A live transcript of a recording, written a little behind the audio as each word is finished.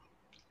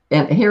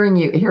and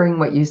hearing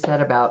what you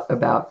said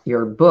about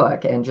your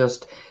book and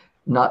just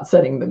not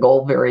setting the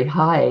goal very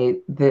high,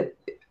 that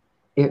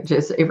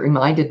it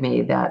reminded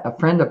me that a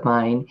friend of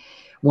mine,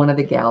 one of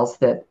the gals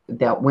that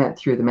went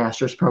through the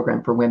master's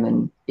program for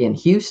women in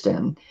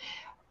Houston,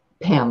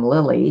 Pam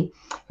Lilly,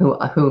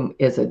 whom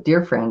is a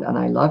dear friend, and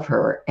I love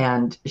her,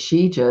 and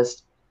she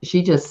just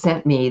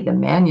sent me the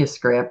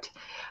manuscript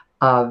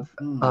of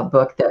a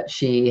book that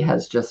she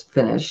has just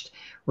finished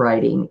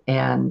writing,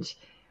 and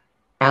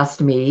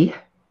asked me,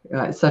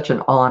 such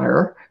an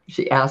honor.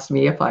 She asked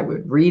me if I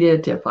would read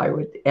it, if I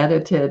would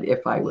edit it,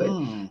 if I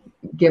would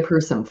give her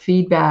some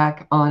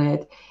feedback on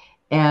it.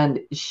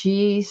 And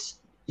she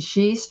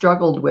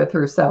struggled with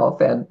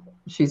herself, and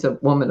she's a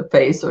woman of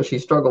faith, so she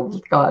struggled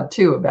with God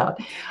too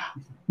about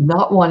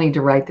not wanting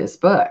to write this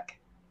book.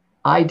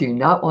 I do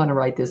not want to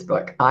write this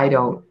book.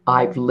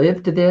 I've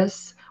lived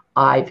this.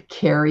 I've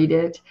carried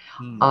it.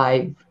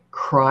 I've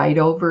cried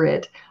over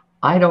it.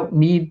 I don't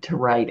need to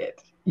write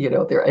it,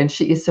 there. And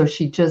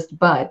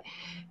but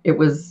it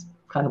was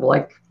kind of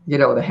like,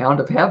 the hound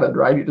of heaven,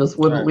 right? He just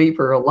wouldn't leave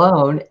her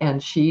alone.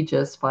 And she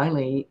just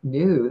finally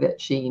knew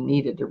that she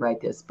needed to write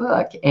this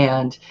book.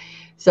 And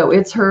so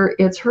it's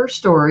her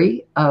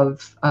story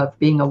of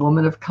being a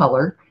woman of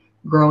color,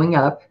 growing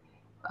up,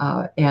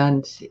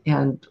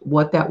 and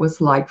what that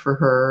was like for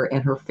her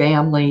and her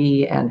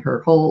family and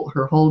her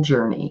whole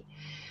journey.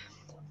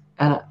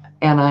 And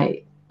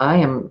I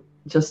am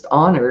just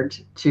honored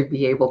to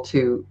be able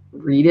to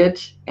read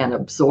it and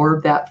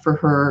absorb that for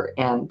her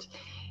and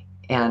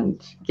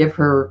give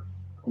her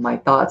my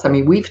thoughts. I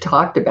mean, we've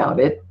talked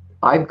about it.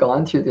 I've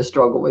gone through the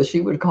struggle with,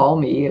 she would call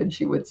me and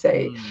she would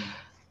say,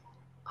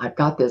 I've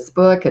got this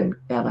book and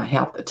I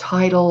have the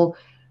title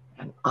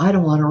and I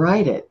don't want to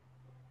write it,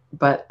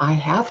 but I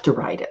have to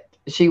write it.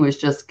 She was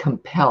just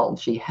compelled.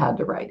 She had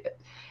to write it.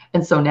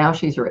 And so now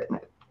she's written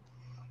it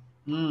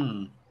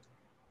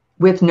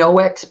with no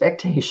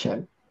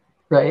expectation,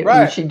 right?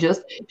 I mean,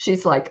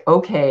 she's like,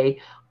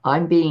 okay,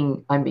 I'm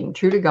being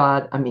true to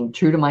God. I'm being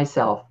true to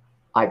myself.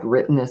 I've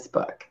written this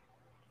book.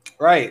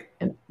 Right.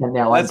 And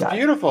now I'm done. That's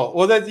beautiful.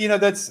 Well,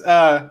 that's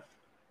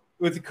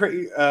with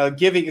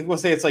giving, we'll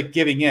say it's like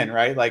giving in,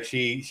 right? Like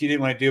she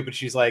didn't want to do it, but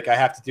she's like, I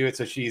have to do it.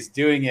 So she's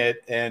doing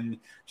it and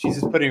she's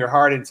just putting her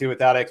heart into it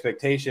without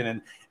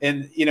expectation.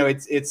 And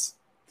it's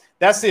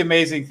that's the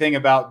amazing thing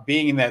about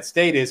being in that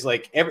state is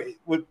like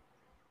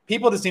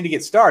people just need to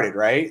get started,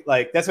 right?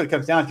 Like that's what it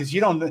comes down to, because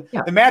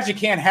the magic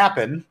can't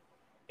happen.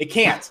 It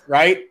can't,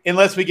 right?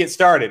 Unless we get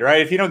started,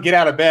 right? If you don't get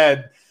out of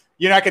bed,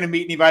 you're not going to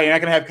meet anybody. You're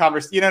not going to have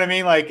conversation. You know what I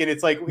mean? Like, and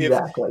it's like,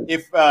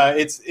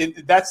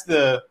 that's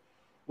the,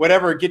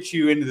 whatever gets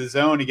you into the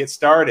zone to get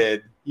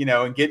started,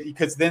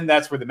 because then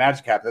that's where the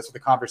magic happens. That's where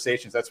the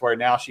conversations, that's where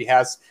now she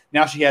has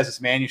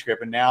this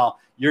manuscript, and now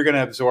you're going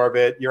to absorb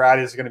it. Your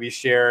ideas are going to be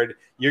shared.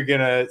 You're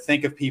going to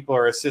think of people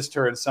or assist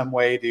her in some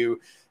way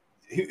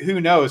who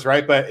knows,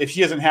 right? But if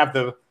she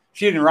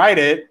didn't write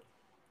it,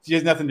 she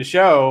has nothing to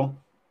show.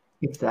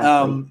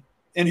 Exactly.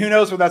 And who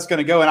knows where that's going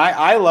to go. And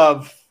I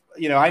love,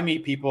 I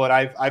meet people, and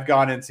I've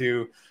gone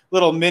into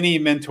little mini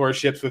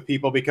mentorships with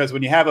people, because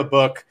when you have a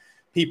book,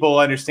 people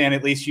understand,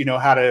 at least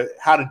how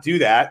to do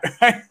that,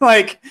 right?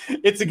 Like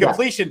it's a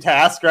completion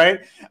task,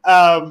 right?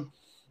 I'm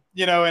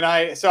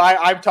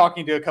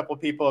talking to a couple of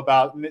people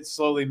about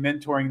slowly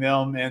mentoring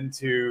them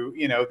into,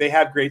 they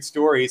have great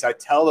stories. I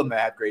tell them they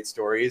have great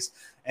stories.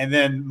 And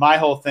then my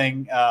whole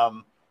thing,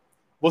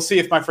 we'll see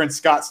if my friend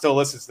Scott still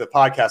listens to the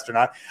podcast or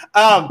not.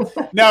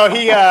 No,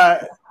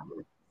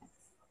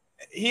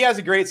 he has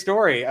a great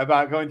story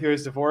about going through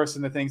his divorce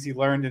and the things he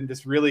learned, and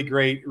just really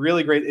great.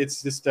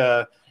 It's just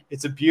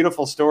it's a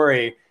beautiful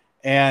story.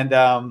 And,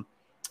 and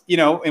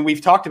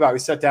we've talked about, we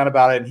sat down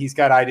about it, and he's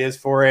got ideas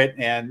for it.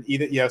 And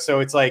so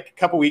it's like a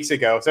couple weeks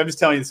ago. So I'm just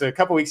telling you this, a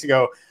couple weeks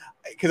ago,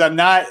 because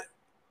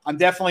I'm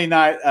definitely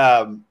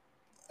not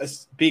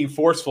being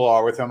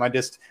forceful with him.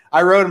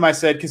 I wrote him, I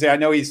said, because I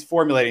know he's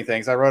formulating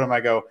things. I wrote him,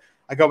 I go,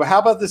 but how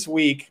about this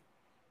week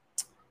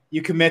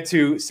you commit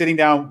to sitting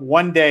down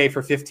one day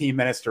for 15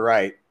 minutes to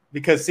write?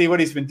 Because see, what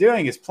he's been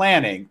doing is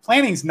planning.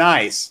 Planning's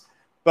nice,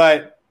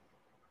 but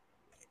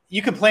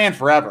you can plan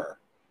forever.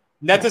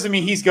 And that doesn't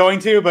mean he's going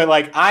to, but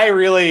like, I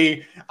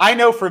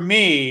know for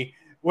me,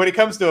 when it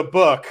comes to a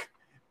book,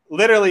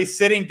 literally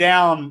sitting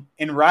down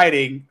and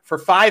writing for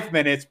 5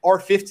 minutes or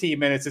 15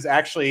 minutes is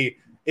actually,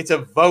 it's a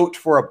vote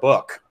for a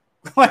book.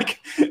 Like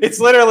it's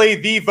literally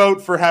the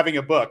vote for having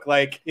a book.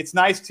 Like it's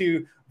nice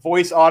to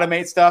voice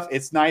automate stuff.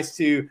 It's nice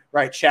to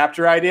write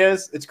chapter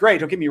ideas. It's great.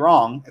 Don't get me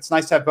wrong. It's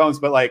nice to have bones,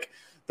 but like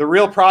the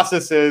real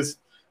process is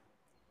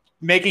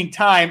making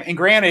time. And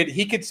granted,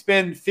 he could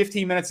spend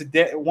 15 minutes a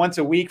day, once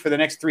a week for the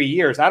next 3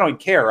 years. I don't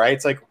care, right?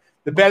 It's like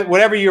the best,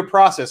 whatever your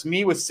process.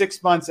 Me was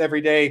 6 months every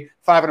day,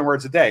 500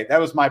 words a day. That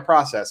was my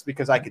process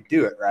because I could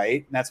do it,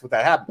 right? And that's what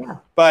that happened. Yeah.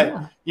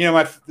 But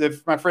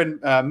my friend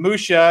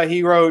Musha,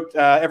 he wrote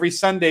every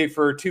Sunday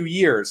for 2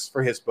 years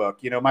for his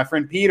book. My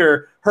friend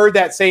Peter heard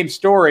that same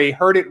story,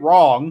 heard it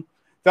wrong,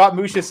 thought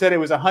Musha said it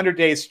was 100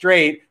 days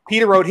straight.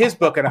 Peter wrote his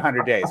book in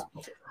 100 days.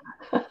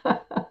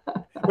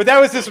 But that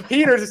was just with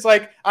Peter's. It's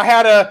like I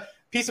had a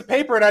piece of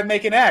paper and I'd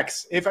make an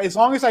X as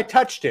long as I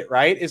touched it,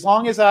 right? As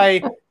long as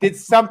I did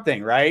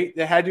something, right?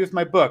 That had to do with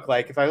my book.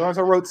 Like as long as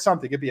I wrote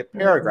something, it could be a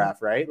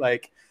paragraph, right?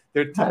 Like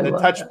the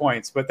touch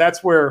points. But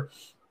that's where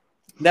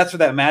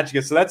that magic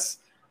is. So that's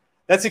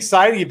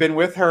exciting. You've been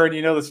with her and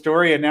you know the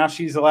story, and now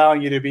she's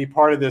allowing you to be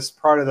part of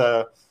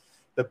the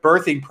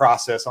birthing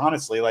process.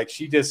 Honestly, like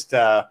she just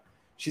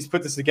she's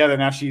put this together.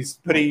 Now she's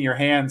putting it in your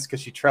hands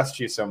because she trusts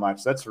you so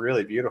much. That's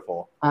really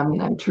beautiful. I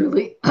mean, I'm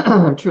truly,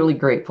 I'm truly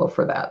grateful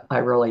for that. I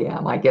really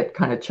am. I get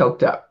kind of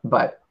choked up,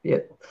 but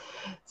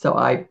so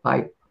I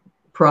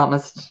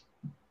promised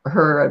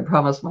her and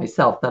promised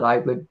myself that I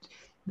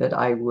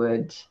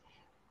would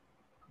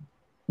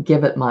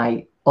give it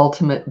my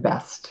ultimate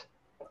best,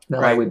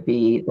 that I would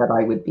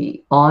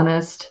be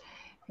honest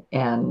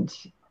and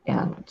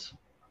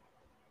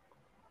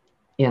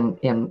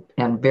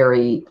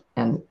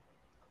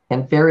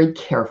very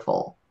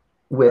careful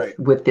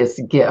with this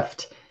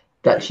gift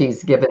that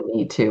she's given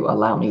me to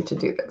allow me to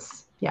do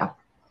this. Yeah.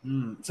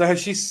 So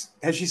has she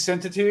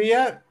sent it to you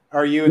yet?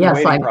 Are you in the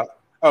waiting process?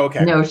 Oh,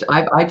 okay. No,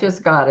 I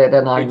just got it,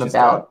 and I'm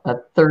about a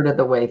third of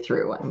the way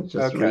through. I'm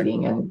just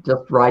reading and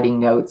just writing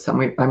notes.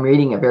 I'm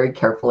reading it very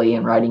carefully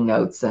and writing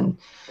notes, and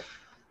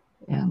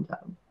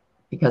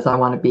because I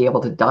want to be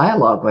able to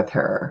dialogue with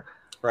her,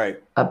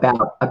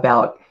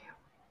 about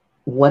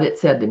what it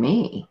said to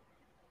me.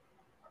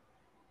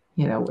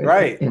 You know,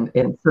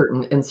 in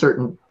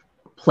certain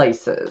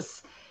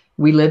places,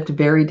 we lived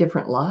very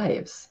different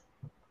lives,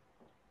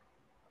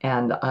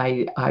 and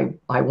I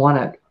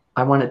want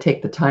to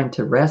take the time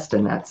to rest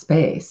in that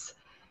space,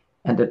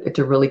 and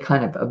to really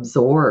kind of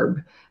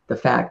absorb the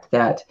fact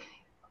that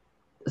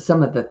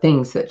some of the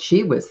things that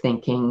she was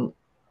thinking,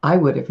 I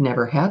would have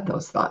never had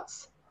those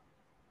thoughts,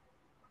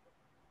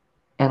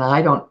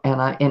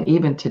 and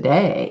even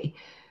today,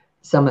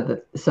 some of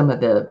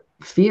the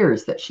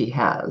fears that she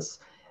has,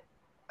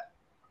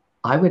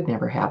 I would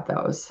never have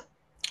those.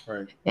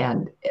 Right.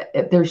 And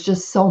there's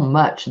just so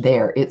much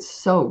there. It's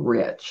so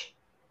rich.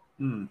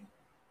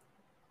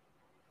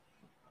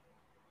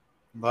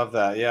 Love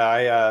that. Yeah.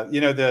 I,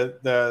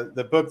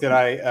 the book that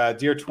I,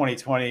 Dear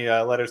 2020,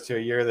 Letters to a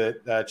Year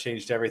That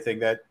Changed Everything,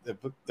 that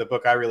the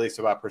book I released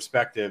about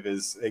perspective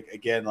is,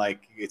 again,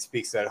 like it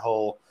speaks that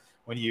whole,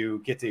 when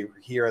you get to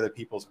hear other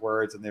people's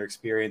words and their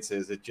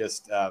experiences, it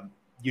just,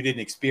 you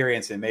didn't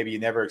experience it. Maybe you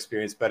never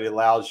experienced, but it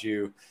allows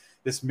you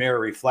this mirror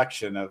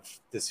reflection of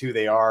this, who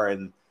they are.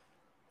 And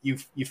you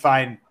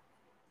find,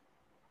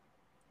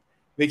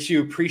 makes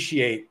you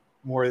appreciate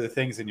more of the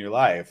things in your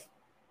life.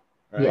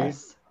 Right?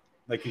 Yes.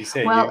 Like you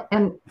say. Well,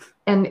 and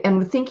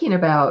thinking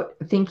about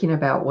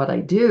what I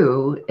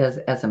do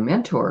as a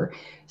mentor,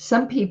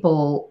 some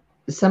people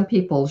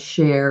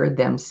share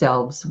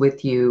themselves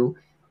with you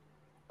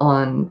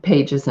on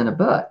pages in a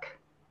book.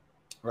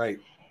 Right.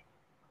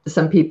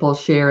 Some people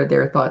share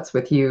their thoughts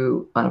with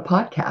you on a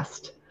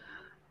podcast.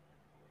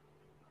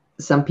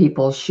 Some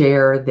people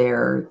share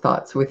their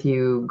thoughts with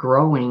you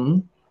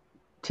growing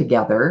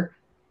together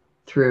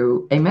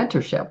through a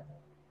mentorship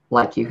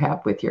like you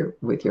have with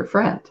your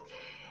friend.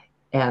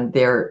 And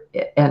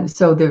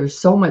so there's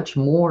so much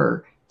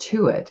more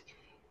to it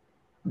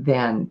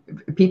than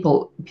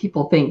people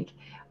think.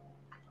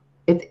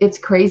 It's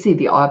crazy,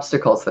 the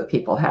obstacles that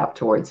people have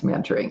towards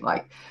mentoring.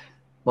 Like,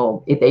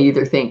 well, if they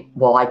either think,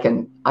 well, I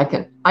can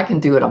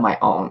do it on my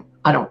own.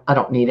 I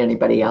don't need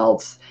anybody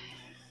else.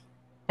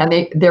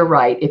 And they're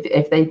right.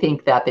 If they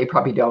think that, they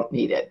probably don't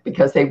need it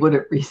because they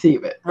wouldn't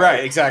receive it.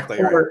 Right, exactly.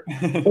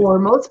 Or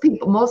most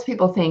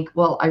people think,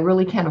 well, I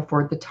really can't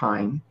afford the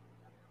time,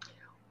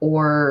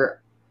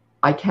 or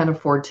I can't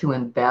afford to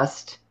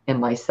invest in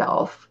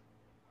myself,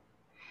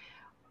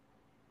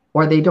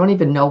 or they don't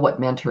even know what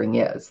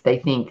mentoring is. They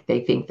think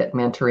that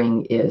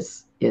mentoring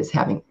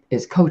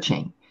is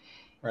coaching,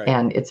 right.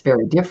 And it's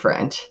very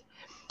different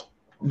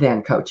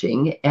than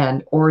coaching,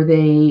 or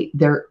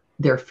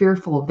they're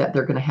fearful that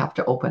they're going to have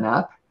to open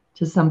up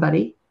to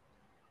somebody.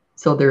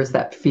 So there's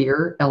that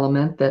fear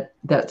element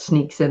that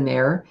sneaks in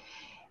there.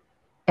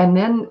 And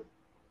then,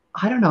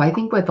 I don't know, I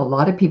think with a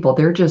lot of people,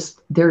 they're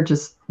just,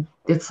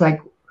 it's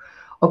like,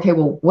 okay,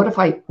 well, what if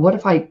I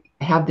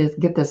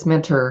get this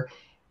mentor,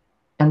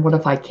 and what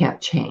if I can't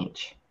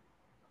change?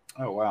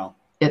 Oh, wow.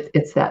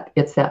 It's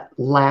that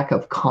lack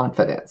of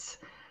confidence.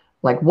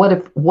 Like, what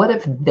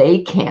if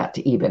they can't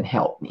even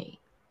help me?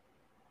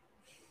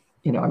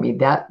 You know, I mean,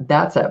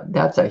 that's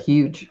a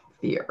huge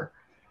fear.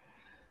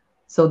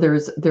 So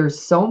there's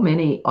so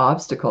many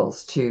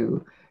obstacles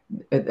to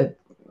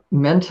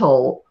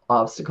mental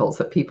obstacles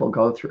that people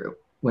go through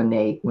when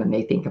they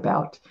think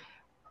about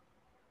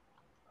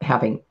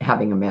having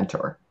a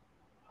mentor.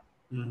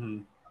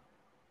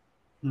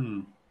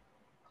 Mm-hmm.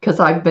 Because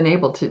I've been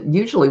able to,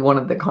 usually one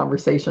of the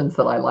conversations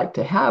that I like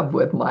to have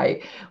with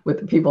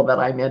the people that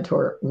I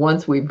mentor,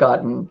 once we've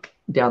gotten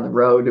down the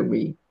road and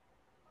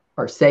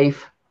we're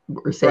safe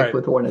right.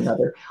 with one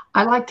another,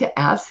 I like to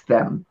ask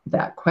them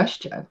that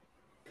question.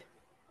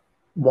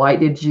 Why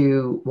did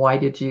you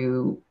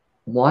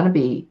want to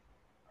be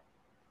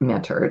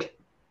mentored?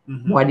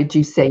 Why did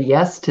you say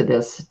yes to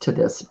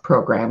this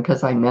program?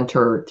 Because I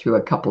mentor through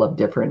a couple of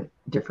different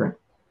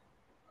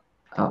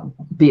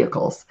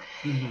vehicles,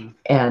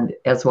 and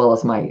as well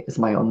as my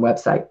own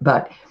website.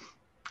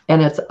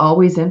 And it's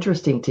always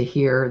interesting to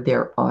hear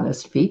their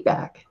honest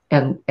feedback.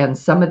 And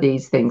some of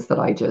these things that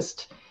I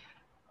just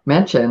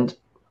mentioned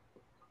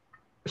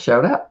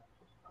showed up.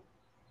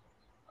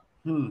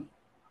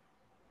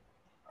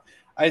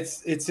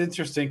 It's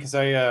interesting because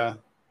I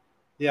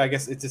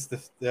guess it's just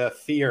the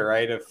fear,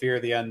 right? Of fear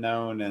of the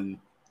unknown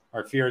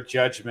or fear of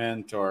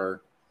judgment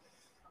or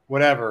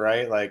whatever,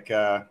 right? Like,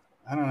 I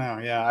don't know.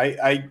 Yeah.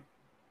 I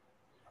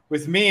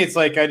with me, it's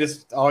like, I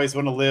just always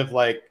want to live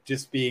like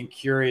just being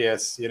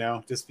curious,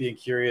 just being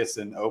curious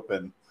and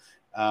open.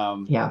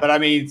 But I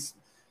mean,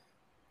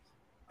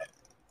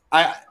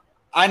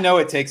 I know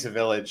it takes a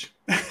village.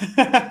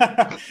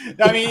 I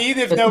mean,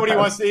 even if nobody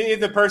wants to, if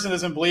the person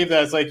doesn't believe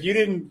that, it's like, you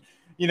didn't,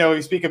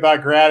 you speak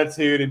about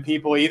gratitude and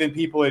people, even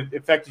people it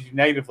affected you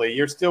negatively.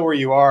 You're still where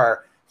you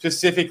are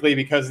specifically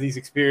because of these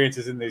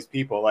experiences and these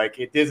people. Like,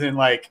 it isn't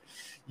like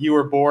you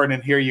were born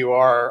and here you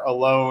are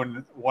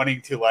alone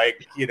wanting to,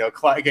 like,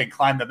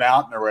 climb the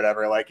mountain or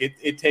whatever. Like,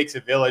 it takes a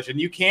village, and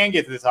you can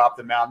get to the top of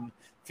the mountain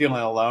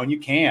feeling alone. You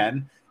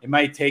can. It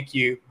might take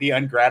you, be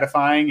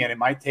ungratifying, and it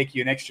might take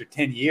you an extra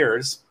 10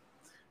 years.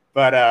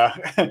 But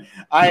I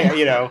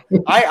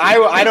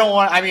don't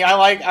want, I mean,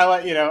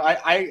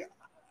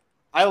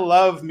 I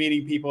love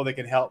meeting people that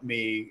can help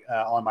me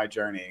on my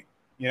journey.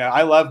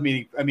 I love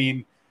meeting, I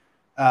mean,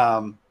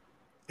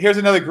 here's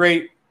another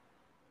great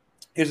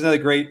kind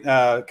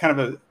of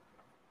a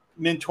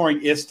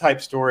mentoring-ist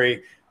type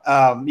story.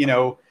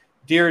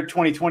 Dear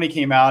 2020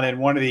 came out, and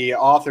one of the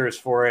authors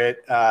for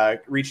it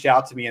reached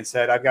out to me and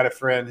said, I've got a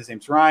friend, his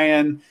name's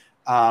Ryan.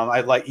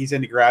 He's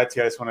into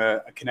gratitude. I just want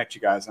to connect you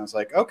guys. And I was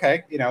like,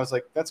 okay, I was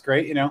like, that's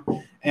great,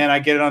 and I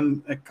get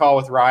on a call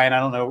with Ryan. I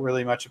don't know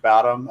really much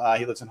about him.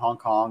 He lives in Hong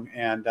Kong,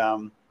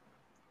 and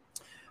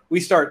we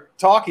start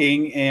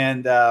talking,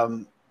 and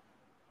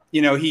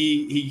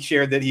he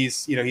shared that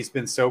he's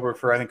been sober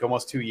for, I think,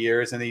 almost 2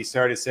 years. And he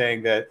started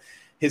saying that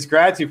his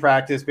gratitude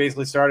practice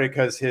basically started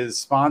because his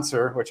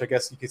sponsor, which I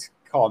guess you could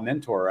call a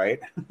mentor, right?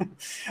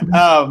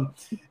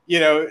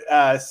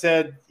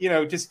 Said,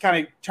 just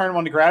kind of turned him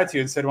on to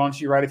gratitude and said, why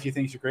don't you write a few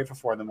things you're grateful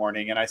for in the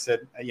morning? And I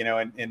said, I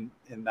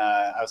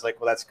was like,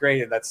 well, that's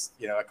great. And that's,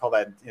 I call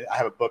that, I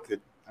have a book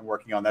that I'm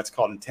working on that's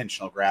called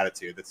Intentional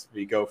Gratitude. That's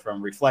we go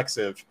from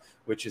reflexive,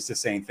 which is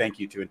just saying thank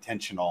you, to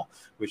intentional,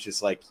 which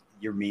is like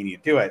you're meaning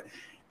to do it.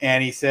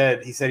 And he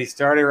said he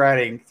started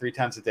writing 3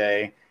 times a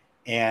day.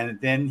 And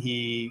then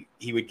he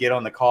would get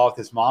on the call with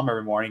his mom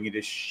every morning and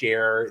just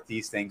share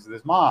these things with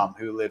his mom,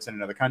 who lives in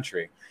another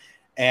country.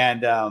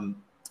 And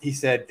he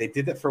said they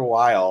did that for a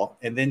while,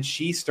 and then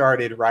she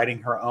started writing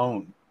her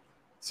own.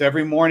 So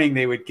every morning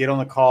they would get on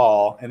the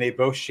call and they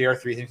both share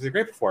 3 things they're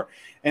grateful for.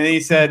 And then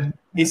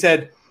he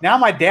said, now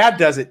my dad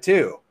does it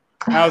too.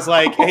 And I was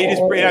like,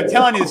 I'm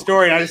telling you the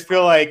story, and I just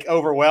feel like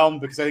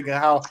overwhelmed, because I think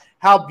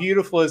how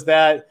beautiful is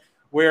that,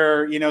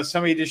 where,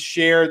 somebody just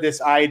shared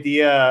this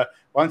idea.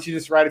 Why don't you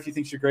just write a few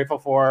things you're grateful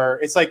for?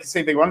 It's like the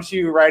same thing. Why don't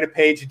you write a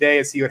page a day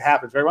and see what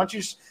happens, right? Why don't you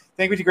just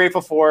think what you're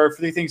grateful for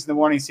 3 things in the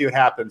morning, see what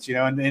happens,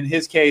 And in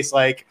his case,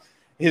 like,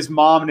 his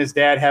mom and his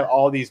dad have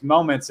all these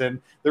moments.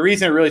 And the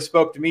reason it really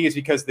spoke to me is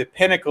because the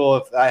pinnacle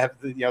of, I have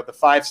the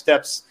 5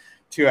 steps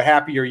to a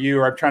happier you,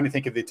 or I'm trying to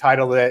think of the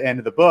title at the end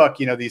of the book,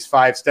 these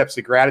 5 steps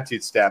of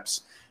gratitude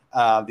steps,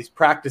 these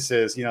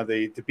practices,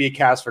 to be a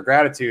catalyst for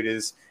gratitude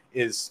is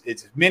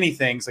it's many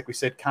things. Like we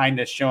said,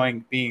 kindness,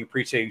 showing, being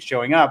appreciating,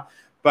 showing up.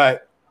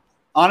 But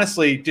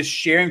honestly, just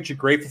sharing what you're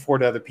grateful for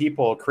to other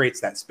people creates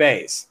that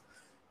space.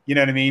 You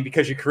know what I mean?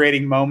 Because you're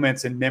creating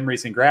moments and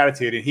memories and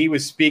gratitude. And he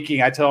was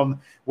speaking, I told him,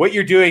 what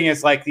you're doing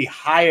is like the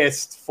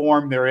highest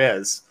form there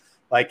is.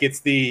 Like,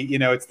 it's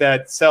it's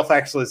that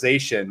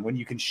self-actualization when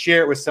you can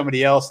share it with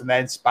somebody else, and that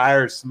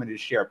inspires somebody to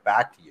share it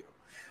back to you.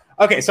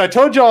 Okay, so I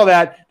told you all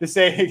that to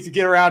say, to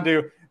get around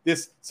to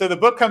this. So the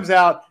book comes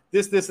out,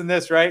 this, and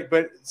this, right?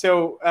 But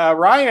so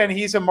Ryan,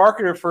 he's a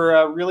marketer for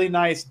a really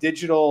nice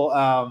digital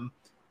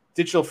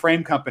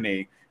frame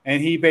company.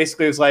 And he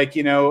basically was like,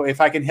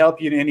 if I can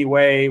help you in any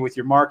way with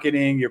your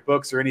marketing, your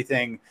books, or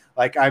anything,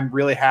 like, I'm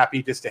really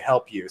happy just to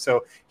help you.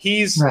 So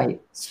he's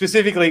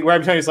specifically, where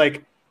I'm telling you is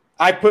like,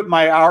 I put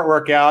my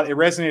artwork out, it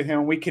resonated with him,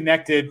 and we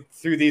connected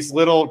through these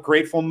little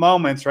grateful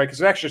moments, right? Because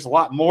there's actually just a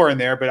lot more in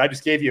there, but I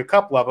just gave you a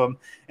couple of them.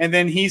 And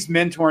then he's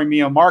mentoring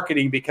me on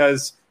marketing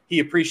because he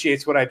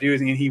appreciates what I do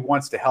and he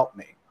wants to help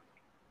me.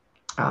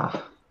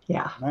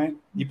 Yeah. Right?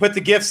 You put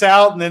the gifts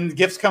out, and then the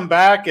gifts come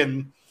back,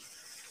 and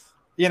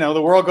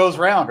the world goes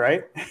round,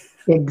 right?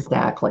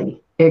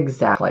 Exactly. And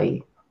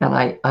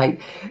I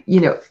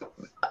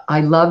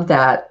love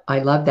that. I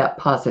love that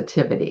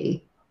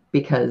positivity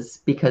because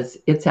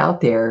it's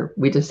out there.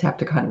 We just have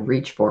to kind of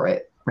reach for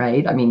it,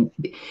 right? I mean,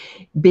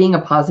 being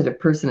a positive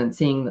person and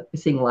seeing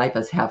life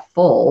as half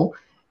full,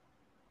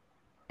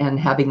 and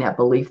having that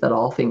belief that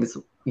all things,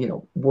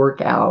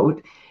 work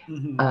out.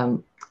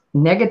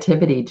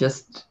 Negativity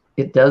just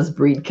it does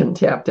breed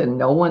contempt, and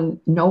no one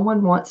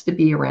wants to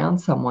be around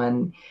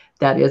someone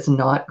that is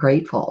not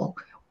grateful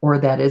or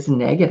that is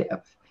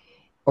negative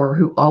or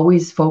who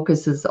always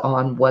focuses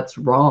on what's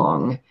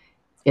wrong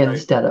Right.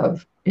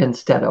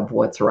 instead of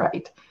what's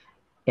right.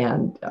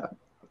 And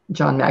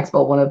John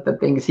Maxwell, one of the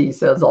things he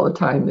says all the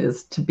time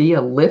is to be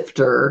a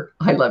lifter.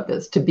 I love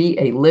this, to be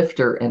a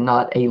lifter and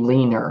not a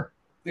leaner.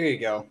 There you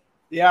go.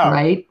 Yeah.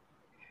 Right.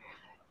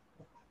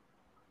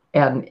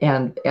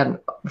 And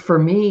for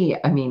me,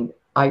 I mean,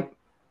 I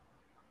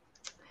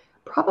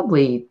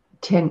probably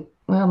 10,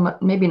 well,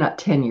 maybe not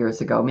 10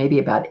 years ago, maybe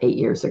about 8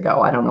 years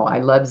ago. I don't know. I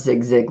love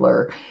Zig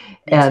Ziglar Me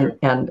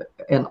and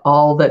too.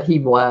 all that he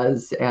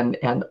was and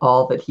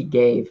all that he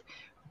gave.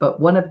 But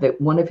one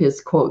of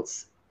his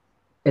quotes,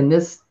 and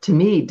this to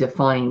me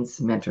defines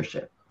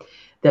mentorship,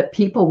 that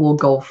people will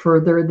go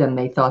further than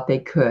they thought they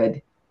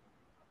could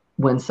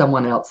when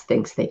someone else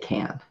thinks they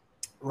can.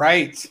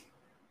 Right.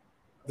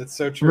 That's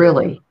so true.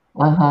 Really.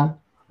 Uh-huh.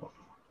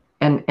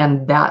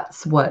 And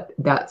that's what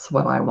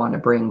I want to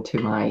bring to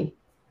my,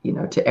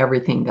 to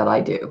everything that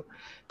I do,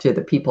 to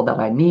the people that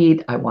I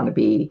meet. I want to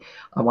be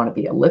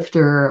a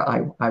lifter.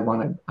 I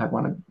want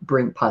to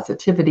bring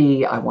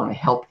positivity. I want to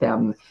help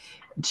them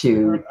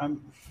to,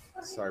 I'm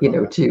sorry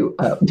about that. to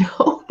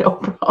no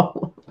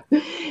problem.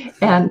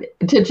 And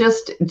to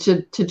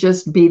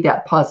just be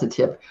that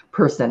positive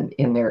person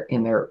in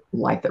their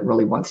life that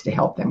really wants to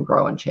help them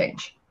grow and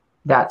change.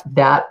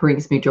 That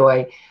brings me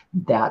joy.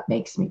 That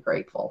makes me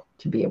grateful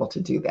to be able to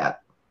do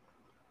that.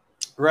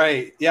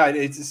 Right. Yeah.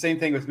 It's the same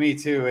thing with me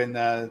too.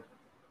 And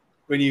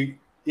when you,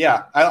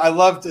 yeah, I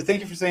love to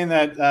thank you for saying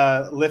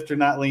that, lifter,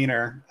 not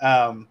leaner.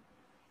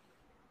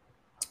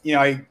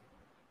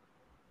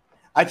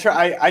 I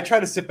try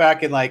to sit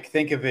back and like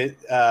think of it,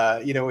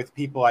 with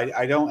people.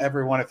 I don't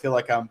ever want to feel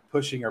like I'm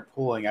pushing or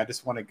pulling. I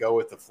just want to go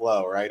with the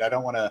flow. Right. I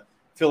don't want to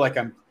feel like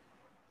I'm,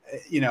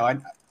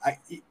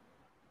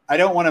 I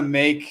don't want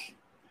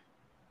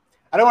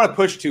to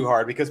push too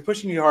hard, because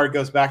pushing too hard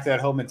goes back to that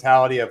whole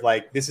mentality of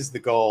like, this is the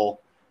goal.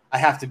 I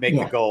have to make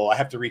the goal. I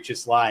have to reach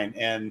this line.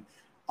 And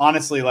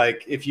honestly,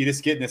 like if you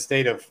just get in a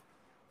state of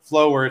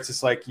flow where it's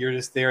just like, you're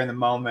just there in the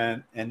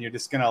moment and you're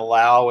just going to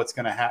allow what's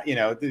going to happen,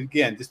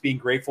 again, just being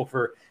grateful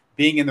for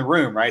being in the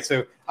room. Right.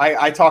 So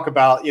I talk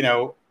about,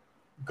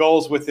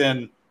 goals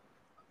within,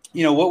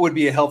 what would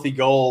be a healthy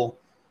goal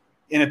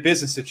in a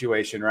business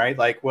situation, right?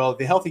 Like, well,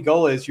 the healthy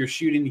goal is you're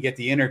shooting to get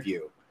the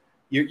interview.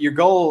 Your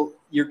goal,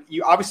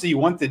 you obviously you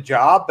want the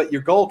job, but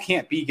your goal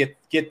can't be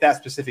get that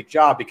specific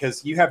job,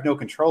 because you have no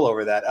control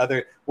over that.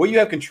 What you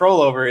have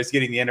control over is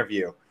getting the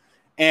interview.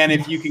 And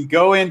if you can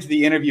go into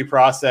the interview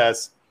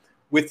process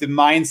with the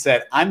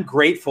mindset, I'm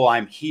grateful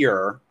I'm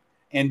here.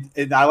 And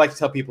I like to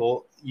tell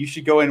people, you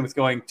should go in with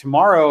going,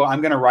 tomorrow I'm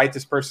going to write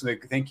this person a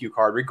thank you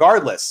card,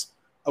 regardless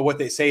of what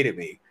they say to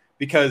me,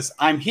 because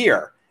I'm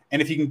here.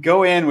 And if you can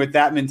go in with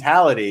that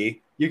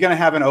mentality, you're going to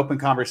have an open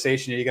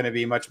conversation. You're going to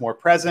be much more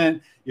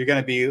present. You're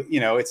going to be,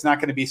 it's not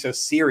going to be so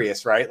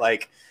serious, right?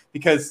 Like,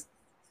 because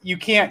you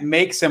can't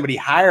make somebody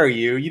hire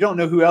you. You don't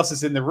know who else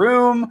is in the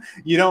room.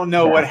 You don't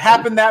know what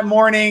happened that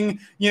morning.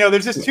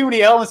 There's just too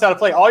many elements out of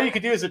play. All you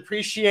could do is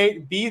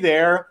appreciate, be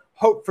there,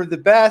 hope for the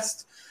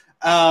best.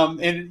 Like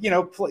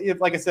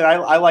I said,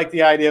 I like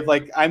the idea of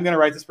like, I'm going to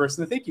write this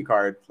person a thank you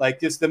card. Like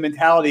just the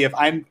mentality of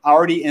I'm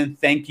already in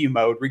thank you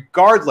mode,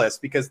 regardless,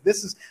 because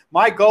this is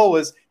my goal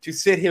was to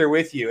sit here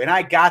with you, and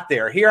I got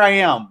there. Here I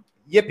am.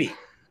 Yippee.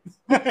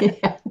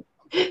 Yeah,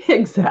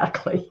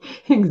 exactly.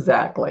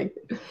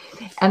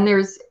 And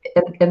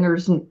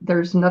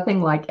there's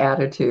nothing like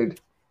attitude.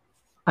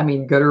 I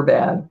mean, good or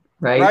bad,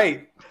 right?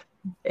 Right.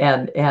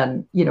 And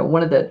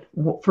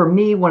for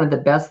me, one of the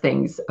best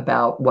things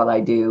about what I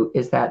do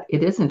is that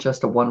it isn't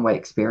just a one-way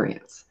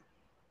experience.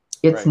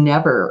 It's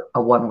never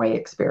a one-way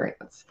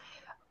experience.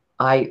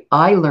 I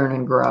learn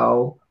and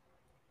grow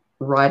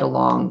right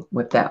along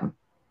with them.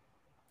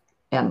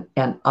 And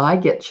I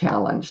get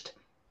challenged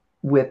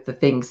with the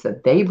things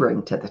that they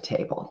bring to the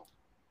table.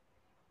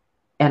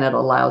 And it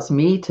allows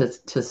me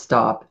to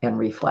stop and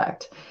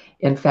reflect.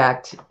 In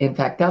fact,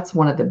 that's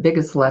one of the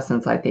biggest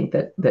lessons I think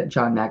that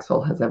John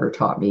Maxwell has ever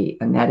taught me.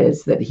 And that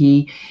is that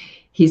he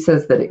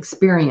says that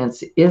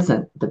experience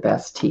isn't the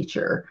best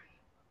teacher,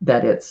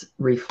 that it's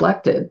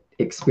reflected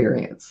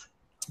experience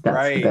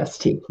that's the best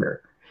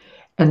teacher.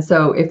 And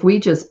so if we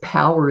just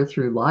power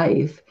through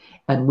life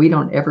and we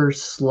don't ever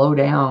slow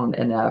down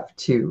enough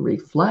to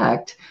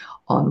reflect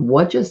on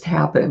what just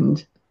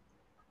happened,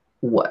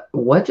 what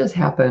just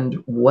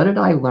happened, what did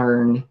I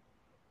learn,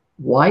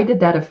 why did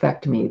that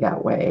affect me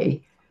that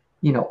way,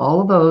 all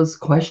of those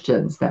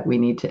questions that we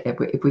need to,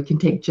 if we can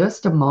take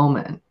just a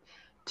moment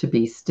to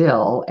be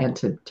still and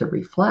to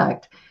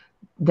reflect,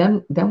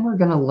 then we're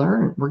going to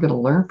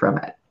learn from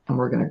it, and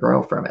we're going to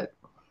grow from it.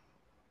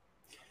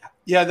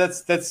 Yeah,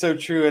 that's so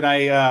true. And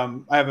I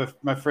have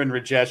my friend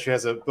Rajesh, who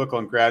has a book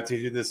on gratitude,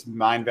 who did this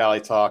Mind Valley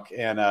talk,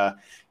 and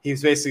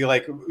he's basically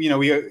like,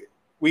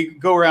 we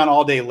go around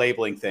all day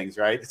labeling things,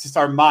 right? It's just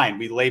our mind.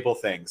 We label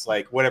things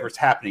like whatever's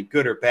happening,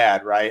 good or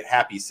bad, right?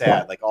 Happy,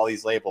 sad, like all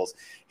these labels.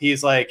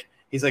 He's like,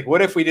 He's like,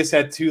 what if we just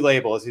had 2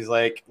 labels? He's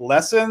like,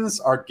 lessons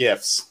are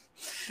gifts.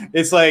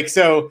 It's like,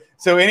 so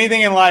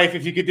anything in life,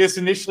 if you could just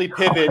initially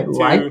pivot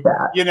like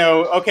to, you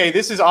know, okay,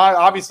 this is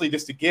obviously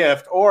just a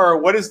gift, or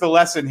what is the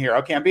lesson here?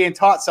 Okay, I'm being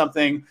taught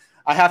something.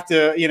 I have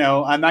to, you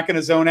know, I'm not going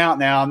to zone out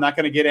now. I'm not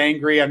going to get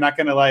angry. I'm not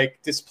going to like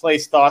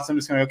displace thoughts. I'm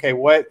just going to, okay,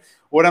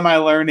 what am I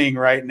learning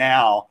right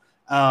now?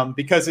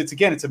 Because it's a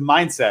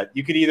mindset.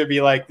 You could either be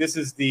like, this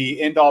is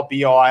the end all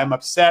be all. I'm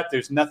upset.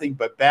 There's nothing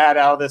but bad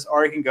out of this.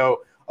 Or you can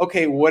go,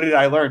 okay, what did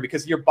I learn?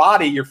 Because your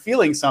body, you're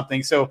feeling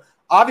something. So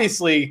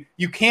obviously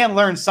you can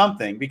learn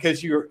something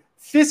because you're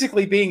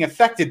physically being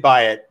affected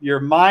by it, your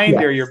mind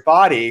or your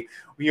body.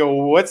 You know,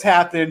 what's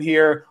happening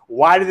here?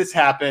 Why did this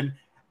happen?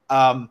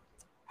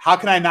 How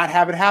can I not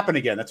have it happen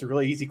again? That's a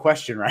really easy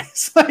question, right?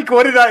 It's like,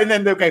 what did I, and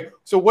then, okay,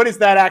 so what is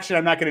that action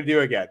I'm not going to do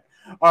again?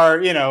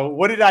 Or, you know,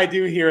 what did I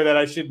do here that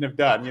I shouldn't have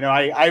done? You know,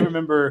 I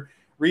remember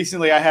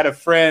recently I had a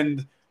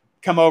friend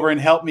come over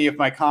and help me with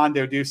my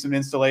condo, do some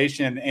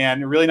installation,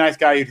 and a really nice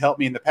guy who'd helped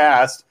me in the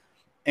past.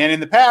 And in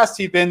the past,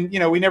 he'd been, you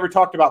know, we never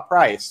talked about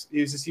price.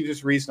 He was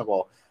just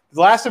reasonable.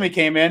 The last time he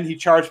came in, he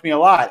charged me a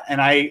lot,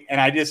 and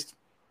I just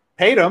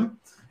paid him.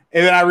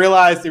 And then I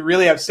realized it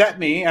really upset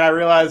me, and I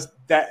realized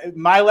that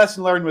my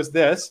lesson learned was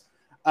this.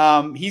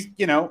 He's,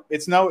 you know,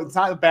 it's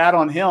not bad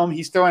on him.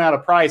 He's throwing out a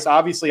price.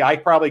 Obviously, I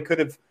could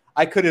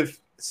have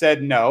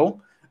said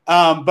no.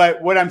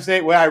 But what I'm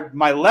saying,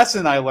 my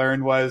lesson I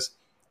learned was,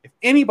 if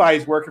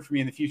anybody's working for me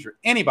in the future,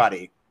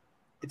 anybody,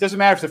 it doesn't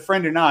matter if it's a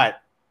friend or not,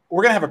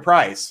 we're gonna have a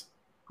price.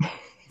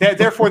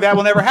 Therefore, that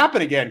will never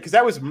happen again, because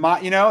that was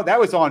that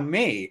was on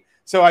me.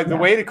 So the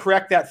way to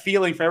correct that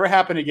feeling for ever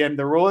happen again,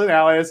 the rule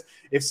now is,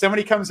 if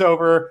somebody comes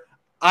over,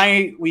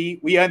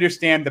 we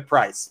understand the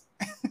price.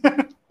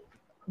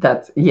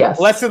 That's yes.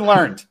 Lesson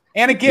learned.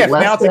 And a gift.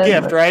 Now it's a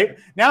gift, right?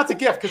 Now it's a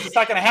gift because it's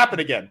not going to happen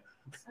again.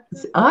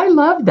 I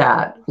love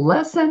that.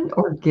 Lesson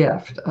or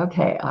gift.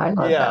 Okay, I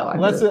love that.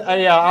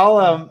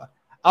 Lesson.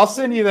 I'll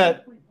send you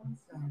that.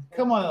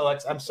 Come on,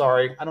 Alex. I'm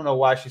sorry. I don't know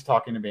why she's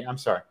talking to me. I'm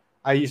sorry.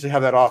 I usually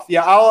have that off.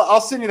 Yeah,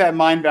 I'll send you that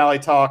Mind Valley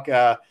talk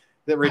that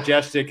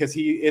Rajesh did, because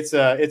he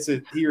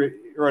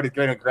wrote a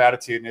grain of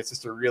gratitude, and it's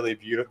just a really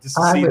beautiful. Just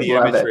to see the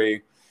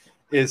imagery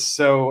is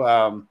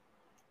so.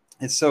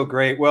 It's so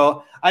great.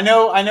 Well, I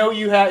know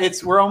you have.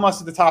 We're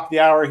almost at the top of the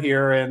hour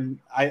here, and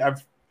I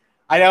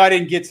know I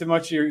didn't get to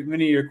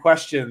many of your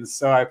questions,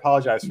 so I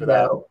apologize for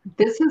that.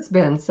 This has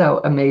been so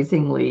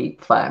amazingly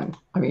fun.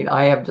 I mean,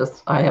 I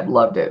have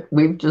loved it.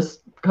 We've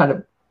just kind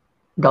of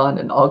gone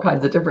in all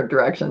kinds of different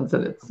directions,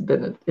 and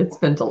it's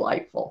been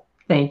delightful.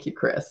 Thank you,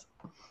 Chris.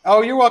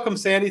 Oh, you're welcome,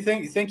 Sandy.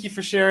 Thank you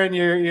for sharing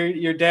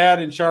your dad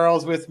and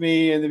Charles with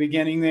me in the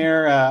beginning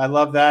there. I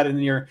love that,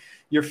 and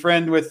your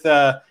friend with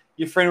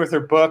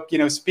her book. You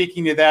know,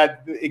 speaking to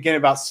that again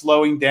about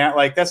slowing down,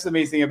 like that's the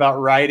amazing thing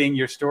about writing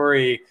your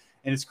story.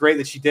 And it's great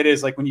that she did it,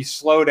 is like when you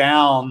slow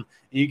down and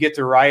you get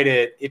to write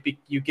it,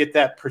 you get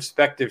that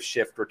perspective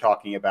shift we're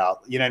talking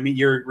about. You know what I mean?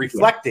 You're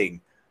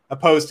reflecting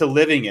opposed to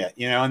living it,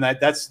 you know, and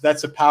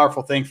that's a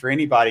powerful thing for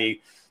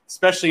anybody,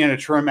 especially in a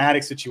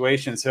traumatic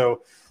situation.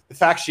 So the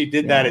fact she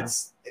did that,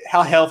 it's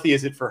how healthy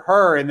is it for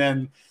her? And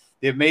then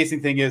the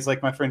amazing thing is,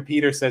 like my friend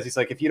Peter says, he's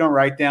like, if you don't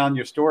write down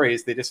your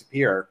stories, they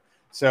disappear.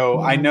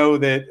 So I know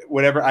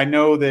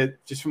that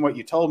just from what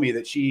you told me,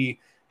 that she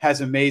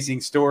has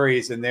amazing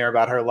stories in there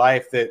about her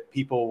life that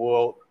people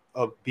will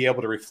be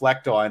able to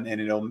reflect on,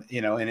 and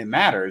and it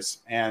matters,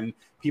 and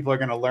people are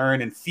going to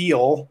learn and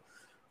feel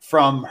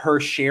from her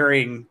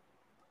sharing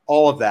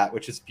all of that,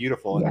 which is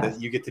beautiful. And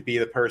that you get to be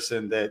the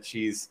person that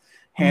she's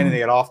handing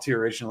it off to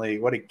originally.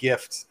 What a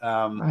gift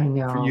I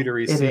know. For you to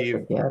receive.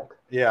 It is a gift.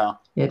 Yeah,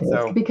 it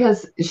is,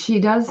 because she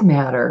does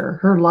matter.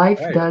 Her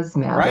life does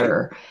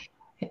matter.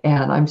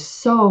 And I'm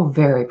so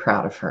very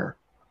proud of her.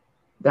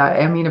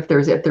 I mean, if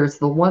there's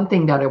the one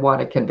thing that I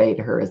want to convey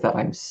to her, is that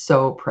I'm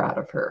so proud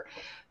of her,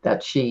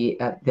 that she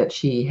had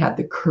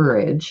the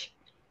courage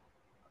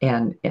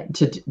and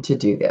to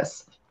do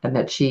this, and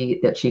that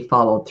she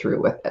followed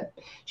through with it.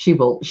 She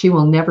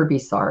will never be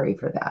sorry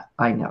for that.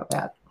 I know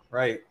that.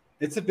 Right.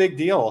 It's a big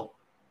deal.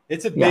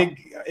 It's a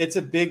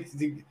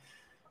big.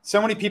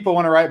 So many people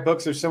want to write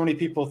books. There's so many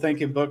people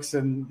thinking books,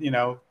 and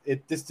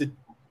it just to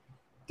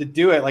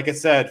do it, like I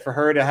said, for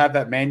her to have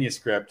that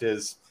manuscript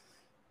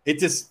it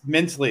just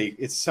mentally,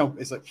 it's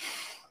like,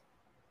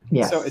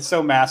 so it's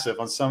so massive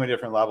on so many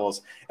different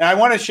levels. And I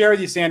want to share with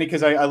you, Sandy,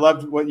 because I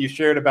loved what you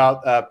shared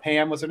about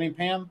Pam. What's her name?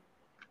 Pam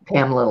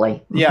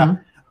Lilly. Yeah.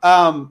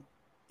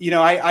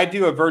 I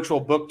do a virtual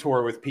book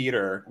tour with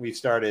Peter. We've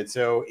started.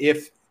 So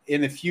if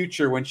in the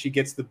future, when she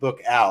gets the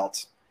book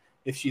out,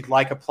 if she'd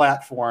like a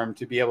platform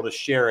to be able to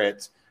share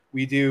it,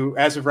 we do.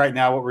 As of right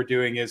now, what we're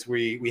doing is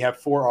we have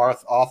 4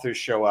 authors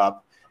show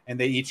up, and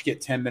they each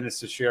get 10 minutes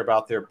to share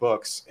about their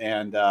books.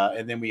 And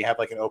then we have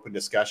like an open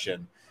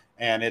discussion.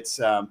 And it's,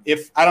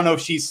 if I don't know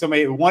if she's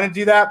somebody who want to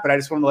do that, but I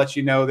just want to let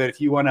you know that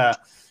if you want to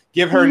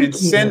give her an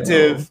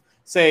incentive,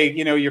 say,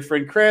 your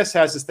friend Chris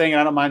has this thing and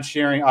I don't mind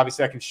sharing,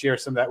 obviously I can share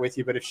some of that with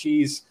you. But if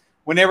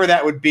whenever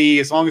that would be,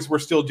 as long as we're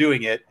still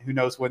doing it, who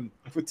knows when,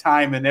 with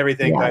time and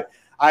everything, but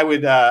I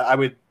would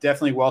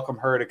definitely welcome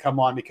her to come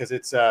on, because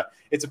it's a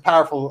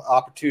powerful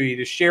opportunity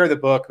to share the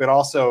book, but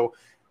also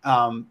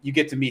you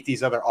get to meet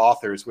these other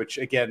authors, which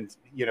again,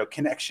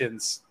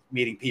 connections,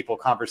 meeting people,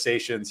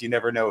 conversations. You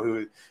never know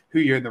who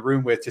you're in the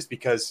room with just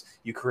because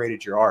you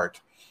created your art.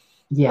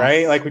 Yes,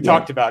 right? Like we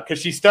talked about, because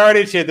she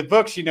had the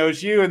book, she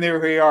knows you, and there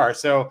we are.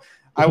 So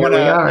I want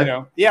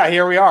to,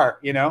 here we are,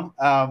 so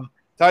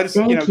I just,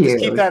 just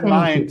keep that in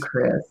mind. Thank you,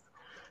 Chris.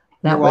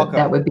 You're welcome.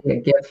 That would be a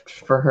gift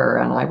for her,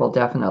 and I will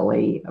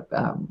definitely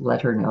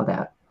let her know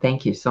that.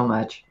 Thank you so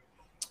much.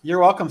 You're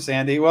welcome,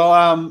 Sandy.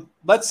 Well,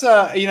 let's,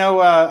 we're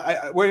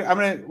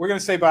gonna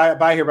say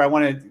bye here, but I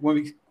want to,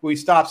 when we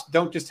stop,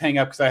 don't just hang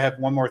up, because I have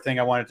one more thing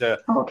I wanted to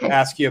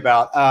ask you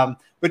about.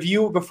 But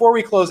before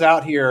we close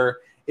out here,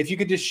 if you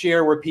could just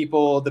share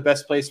the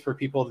best place for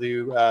people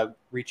to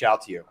reach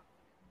out to you.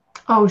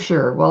 Oh,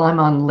 sure. Well, I'm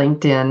on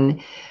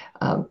LinkedIn,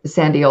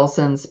 Sandy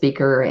Olson,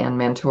 speaker and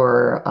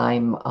mentor. I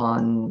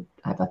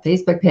have a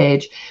Facebook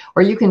page,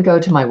 or you can go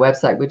to my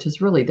website, which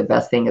is really the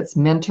best thing. It's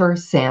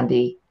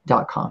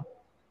mentorsandy.com.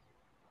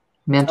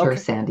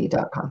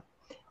 mentorsandy.com.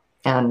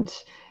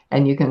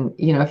 And you can,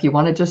 if you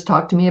want to just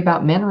talk to me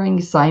about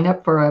mentoring, sign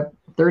up for a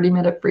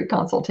 30-minute free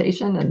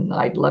consultation, and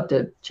I'd love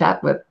to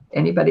chat with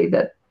anybody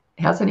that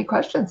has any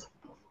questions.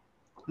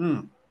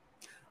 I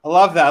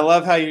love that. I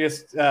love how you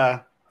just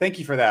thank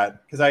you for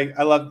that, because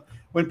I love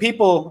when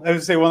people, I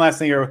would say one last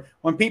thing here,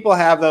 when people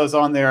have those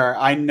on there,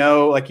 I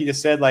know, like you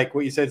just said, like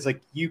what you said, it's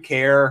like you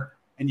care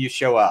and you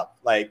show up.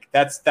 Like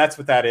that's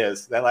what that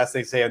is. That last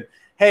thing saying,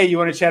 hey, you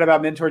want to chat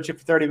about mentorship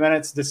for 30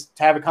 minutes, just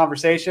have a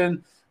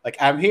conversation. Like,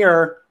 I'm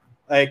here.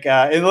 Like,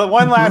 and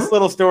one last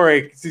little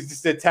story,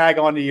 just to tag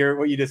on to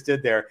what you just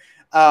did there.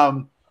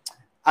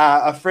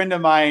 A friend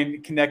of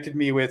mine connected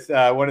me with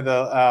one of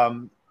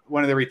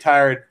the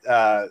retired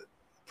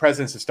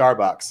presidents of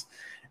Starbucks,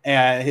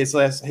 and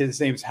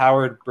his name's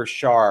Howard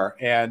Burchard,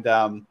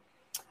 and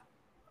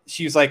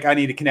she was like, I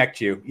need to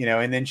connect you,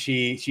 and then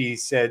she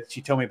said,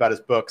 she told me about his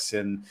books,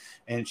 and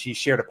she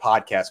shared a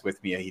podcast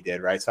with me. He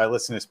did, right? So I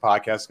listened to his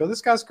podcast, go,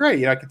 this guy's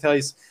great. I can tell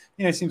he's,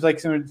 seems like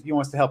someone he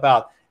wants to help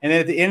out. And then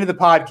at the end of the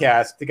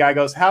podcast, the guy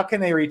goes, how can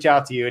they reach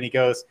out to you? And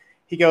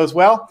he goes,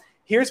 well,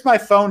 here's my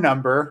phone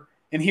number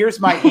and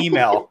here's my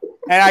email.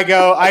 And I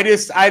go, I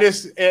just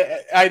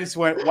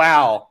went,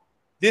 wow,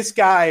 this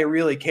guy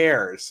really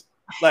cares.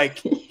 Like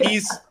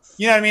he's,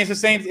 you know what I mean? It's the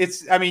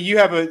same. You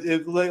have a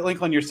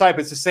link on your site,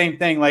 but it's the same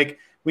thing. Like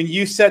when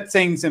you set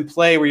things in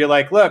play where you're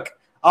like, look,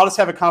 I'll just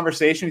have a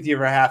conversation with you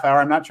for a half hour.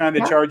 I'm not trying to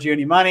charge you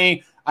any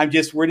money.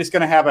 We're just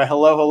going to have a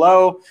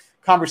hello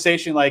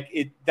conversation.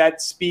 Like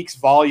that speaks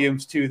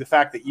volumes to the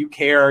fact that you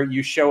care,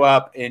 you show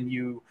up, and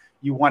you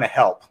want to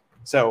help.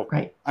 So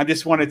I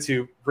just wanted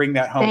to bring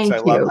that home.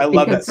 Because I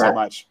love that so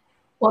much.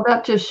 Well,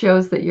 that just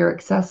shows that you're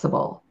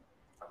accessible.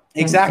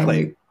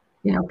 Exactly.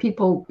 And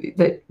people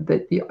that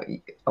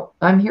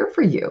I'm here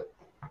for you.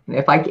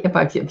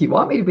 If you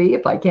want me to be,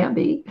 if I can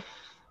be.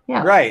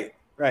 Yeah. Right.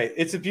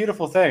 It's a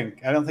beautiful thing.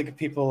 I don't think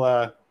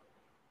people,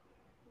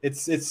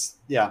 it's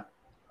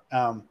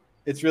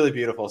really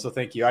beautiful. So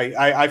thank you.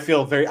 I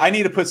feel I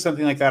need to put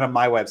something like that on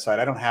my website.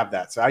 I don't have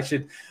that. So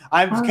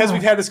because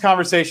we've had this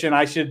conversation,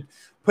 I should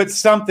put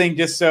something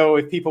just so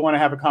if people want to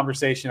have a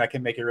conversation, I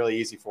can make it really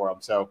easy for them.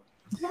 So,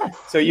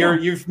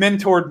 you've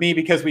mentored me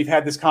because we've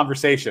had this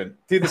conversation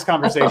through this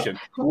conversation.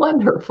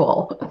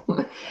 Wonderful.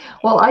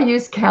 Well, I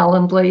use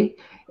Calendly.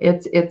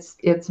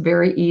 It's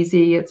very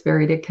easy. It's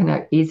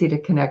easy to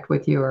connect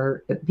with you,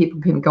 or people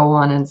can go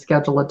on and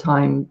schedule a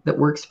time that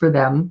works for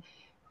them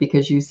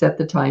because you set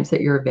the times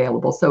that you're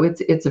available. So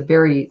it's a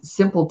very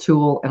simple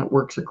tool and it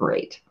works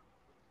great.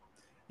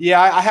 Yeah,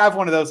 I have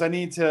one of those. I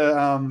need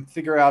to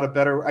figure out a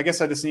better. I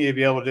guess I just need to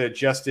be able to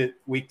adjust it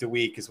week to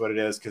week, is what it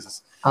is.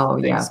 Because I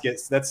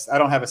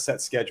don't have a set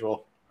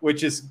schedule,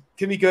 which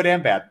can be good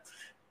and bad.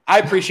 I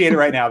appreciate it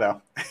right now, though.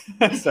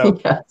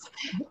 So yes,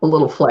 a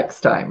little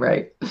flex time,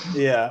 right?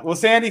 Yeah. Well,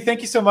 Sandy,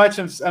 thank you so much.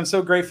 I'm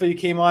so grateful you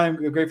came on.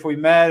 I'm grateful we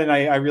met, and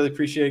I really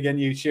appreciate again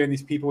you sharing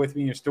these people with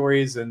me, your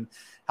stories, and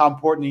how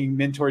important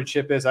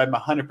mentorship is. I'm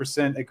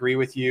 100% agree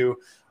with you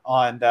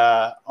on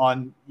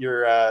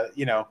your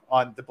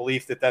on the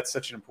belief that that's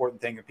such an important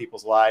thing in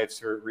people's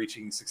lives, or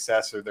reaching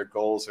success or their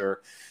goals,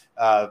 or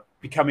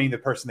becoming the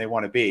person they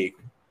want to be.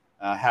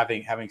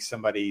 Having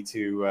somebody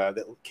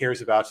that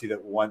cares about you,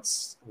 that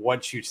wants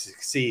you to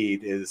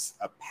succeed, is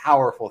a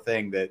powerful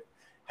thing that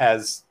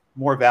has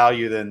more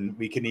value than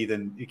you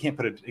can't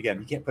put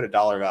a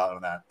dollar value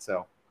on that.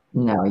 So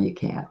no, you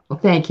can't. Well,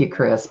 thank you,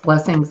 Chris.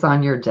 Blessings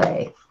on your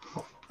day.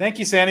 Thank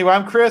you, Sandy. Well,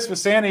 I'm Chris with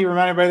Sandy.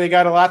 Remind everybody they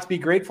got a lot to be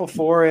grateful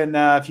for. And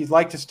if you'd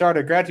like to start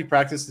a gratitude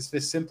practice, it's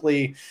just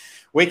simply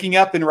waking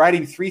up and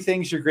writing 3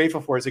 things you're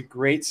grateful for is a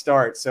great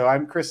start. So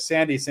I'm Chris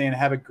Sandy saying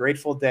have a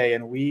grateful day.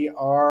 And we are